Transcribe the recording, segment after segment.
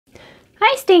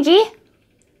Hi, Stinky.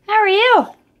 How are you?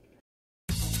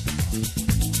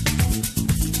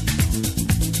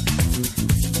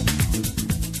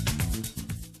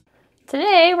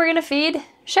 Today we're gonna feed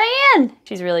Cheyenne.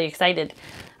 She's really excited.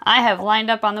 I have lined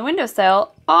up on the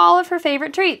windowsill all of her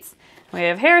favorite treats. We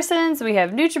have Harrison's, we have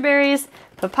Nutriberries,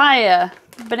 papaya,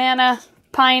 banana,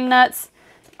 pine nuts,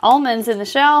 almonds in the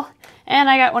shell, and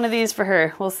I got one of these for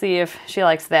her. We'll see if she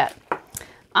likes that.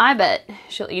 I bet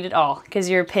she'll eat it all, because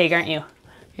you're a pig, aren't you?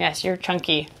 Yes, you're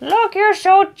chunky. Look, you're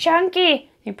so chunky.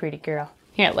 You pretty girl.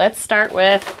 Here, let's start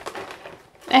with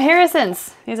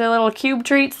Harrison's. These are little cube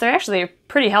treats. They're actually a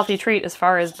pretty healthy treat as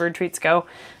far as bird treats go.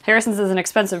 Harrison's is an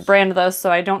expensive brand though,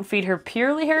 so I don't feed her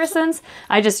purely Harrison's.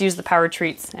 I just use the power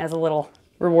treats as a little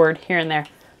reward here and there.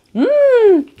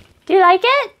 Mmm, do you like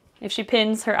it? If she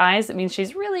pins her eyes, it means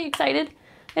she's really excited.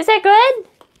 Is that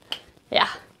good? Yeah,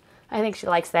 I think she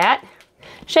likes that.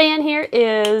 Cheyenne here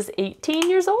is 18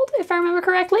 years old, if I remember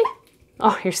correctly.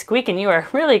 Oh, you're squeaking. You are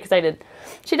really excited.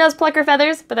 She does pluck her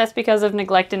feathers, but that's because of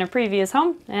neglect in a previous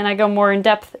home, and I go more in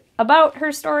depth about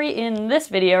her story in this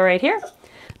video right here.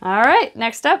 All right,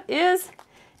 next up is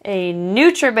a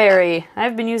Nutriberry.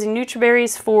 I've been using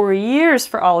Nutriberries for years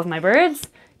for all of my birds.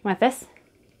 You want this?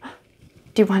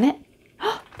 Do you want it?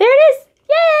 There it is!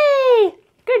 Yay!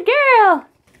 Good girl!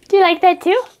 Do you like that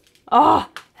too? Oh,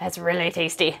 that's really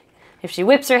tasty. If she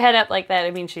whips her head up like that,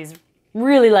 it means she's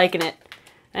really liking it.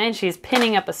 And she's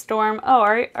pinning up a storm. Oh,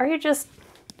 are you just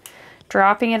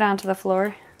dropping it onto the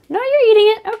floor? No, you're eating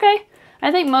it. Okay.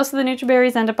 I think most of the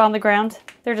Nutriberries end up on the ground.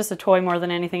 They're just a toy more than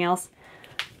anything else.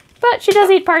 But she does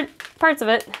eat parts of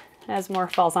it as more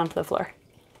falls onto the floor.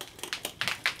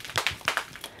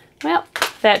 Well,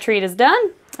 that treat is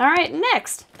done. All right,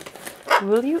 next.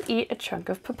 Will you eat a chunk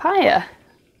of papaya?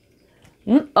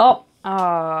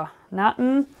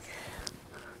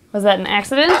 Was that an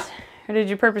accident? Or did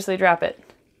you purposely drop it?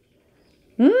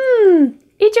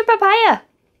 Eat your papaya.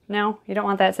 No, you don't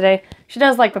want that today. She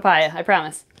does like papaya, I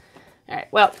promise. All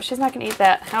right, well, she's not gonna eat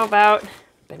that. How about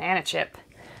banana chip?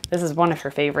 This is one of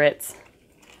her favorites.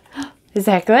 Is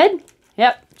that good?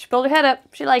 Yep, she pulled her head up.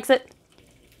 She likes it.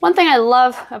 One thing I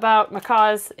love about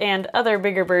macaws and other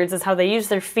bigger birds is how they use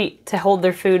their feet to hold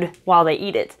their food while they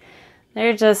eat it.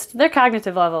 Their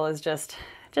cognitive level is just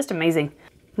amazing.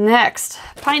 Next,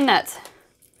 pine nuts.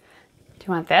 Do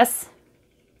you want this?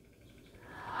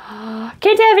 Can't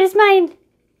have it, it's mine.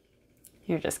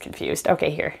 You're just confused. Okay,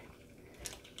 here.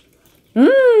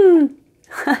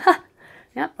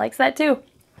 Yep, likes that too.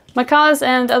 Macaws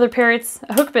and other parrots,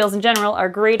 hookbills in general, are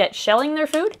great at shelling their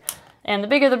food. And the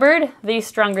bigger the bird, the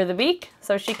stronger the beak.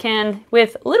 So she can,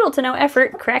 with little to no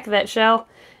effort, crack that shell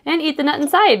and eat the nut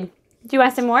inside. Do you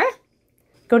want some more?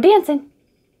 Go dancing.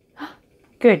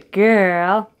 Good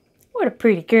girl. What a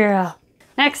pretty girl.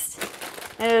 Next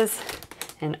is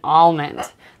an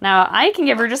almond. Now, I can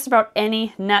give her just about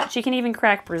any nut. She can even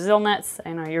crack Brazil nuts.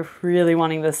 I know you're really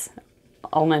wanting this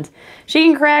almond. She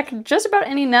can crack just about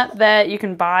any nut that you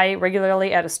can buy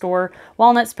regularly at a store.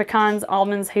 Walnuts, pecans,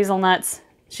 almonds, hazelnuts.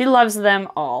 She loves them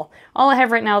all. All I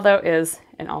have right now, though, is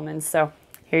an almond. So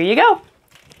here you go.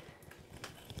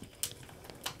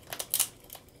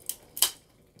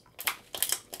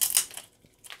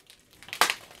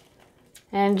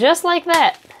 And just like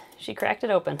that, she cracked it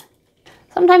open.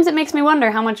 Sometimes it makes me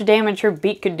wonder how much damage her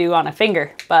beak could do on a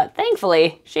finger, but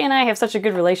thankfully, she and I have such a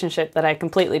good relationship that I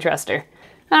completely trust her.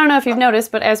 I don't know if you've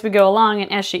noticed, but as we go along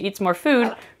and as she eats more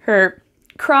food, her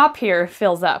crop here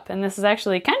fills up, and this is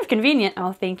actually kind of convenient.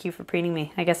 Oh, thank you for preening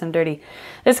me. I guess I'm dirty.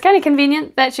 It's kind of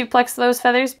convenient that she plucks those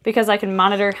feathers because I can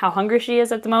monitor how hungry she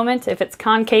is at the moment. If it's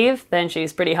concave, then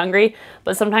she's pretty hungry,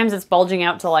 but sometimes it's bulging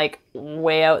out to like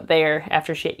way out there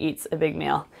after she eats a big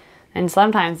meal. And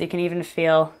sometimes you can even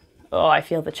feel, oh, I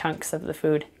feel the chunks of the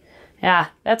food. Yeah,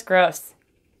 that's gross.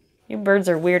 You birds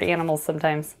are weird animals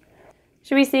sometimes.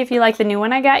 Should we see if you like the new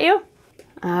one I got you?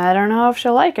 I don't know if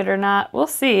she'll like it or not. We'll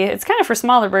see. It's kind of for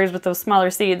smaller birds with those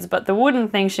smaller seeds, but the wooden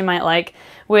thing she might like.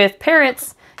 With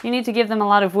parrots, you need to give them a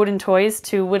lot of wooden toys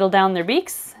to whittle down their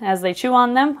beaks as they chew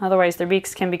on them. Otherwise, their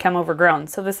beaks can become overgrown.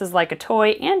 So this is like a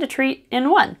toy and a treat in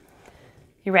one.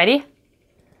 You ready?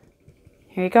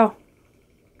 Here you go.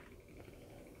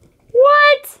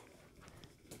 What?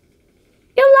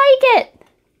 You like it?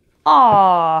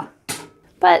 Aww.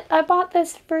 But I bought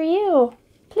this for you.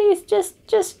 Please, just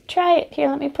try it. Here,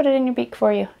 let me put it in your beak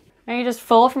for you. Are you just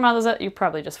full from all those? You're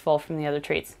probably just full from the other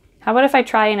treats. How about if I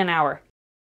try in an hour?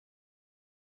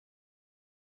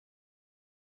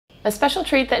 A special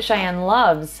treat that Cheyenne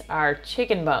loves are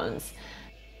chicken bones.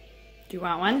 Do you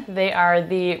want one? They are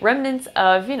the remnants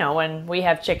of, you know, when we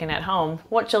have chicken at home.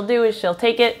 What she'll do is she'll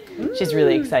take it. She's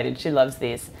really excited. She loves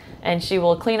these. And she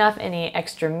will clean off any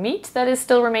extra meat that is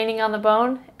still remaining on the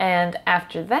bone. And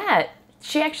after that,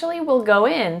 she actually will go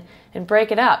in and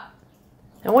break it up.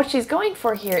 And what she's going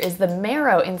for here is the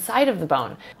marrow inside of the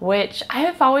bone, which I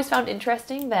have always found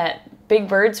interesting that big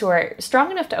birds who are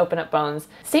strong enough to open up bones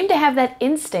seem to have that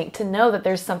instinct to know that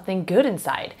there's something good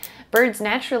inside. Birds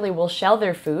naturally will shell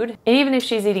their food, and even if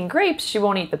she's eating grapes, she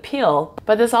won't eat the peel.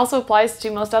 But this also applies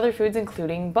to most other foods,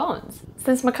 including bones.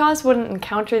 Since macaws wouldn't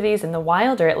encounter these in the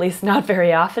wild, or at least not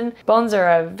very often, bones are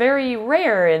a very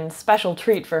rare and special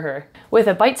treat for her. With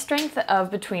a bite strength of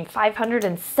between 500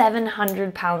 and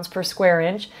 700 pounds per square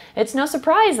inch, it's no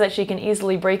surprise that she can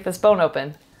easily break this bone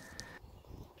open.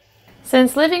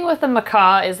 Since living with a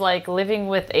macaw is like living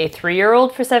with a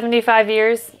 3-year-old for 75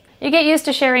 years, you get used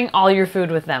to sharing all your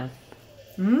food with them.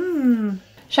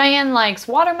 Cheyenne likes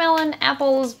watermelon,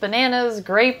 apples, bananas,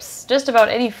 grapes, just about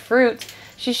any fruit.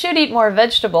 She should eat more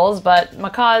vegetables, but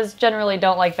macaws generally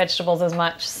don't like vegetables as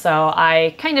much, so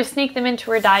I kind of sneak them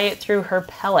into her diet through her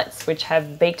pellets, which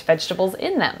have baked vegetables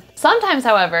in them. Sometimes,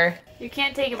 however, You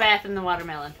can't take a bath in the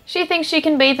watermelon. she thinks she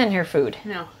can bathe in her food.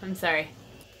 No, I'm sorry.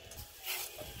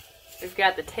 We've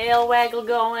got the tail waggle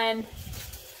going.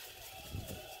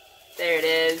 There it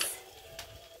is.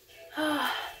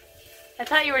 I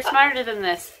thought you were smarter than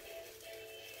this.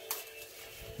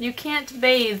 You can't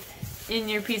bathe in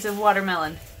your piece of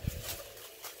watermelon.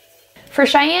 For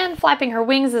Cheyenne, flapping her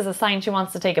wings is a sign she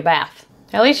wants to take a bath.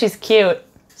 At least she's cute.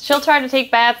 She'll try to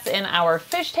take baths in our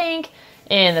fish tank,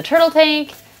 in the turtle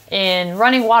tank, in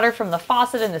running water from the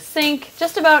faucet in the sink,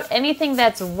 just about anything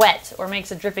that's wet or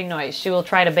makes a dripping noise she will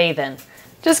try to bathe in.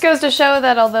 Just goes to show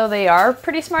that although they are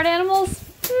pretty smart animals,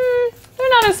 they're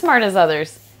not as smart as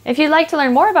others. If you'd like to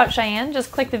learn more about Cheyenne,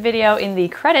 just click the video in the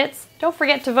credits. Don't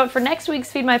forget to vote for next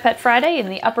week's Feed My Pet Friday in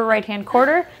the upper right-hand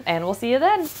corner, and we'll see you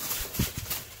then.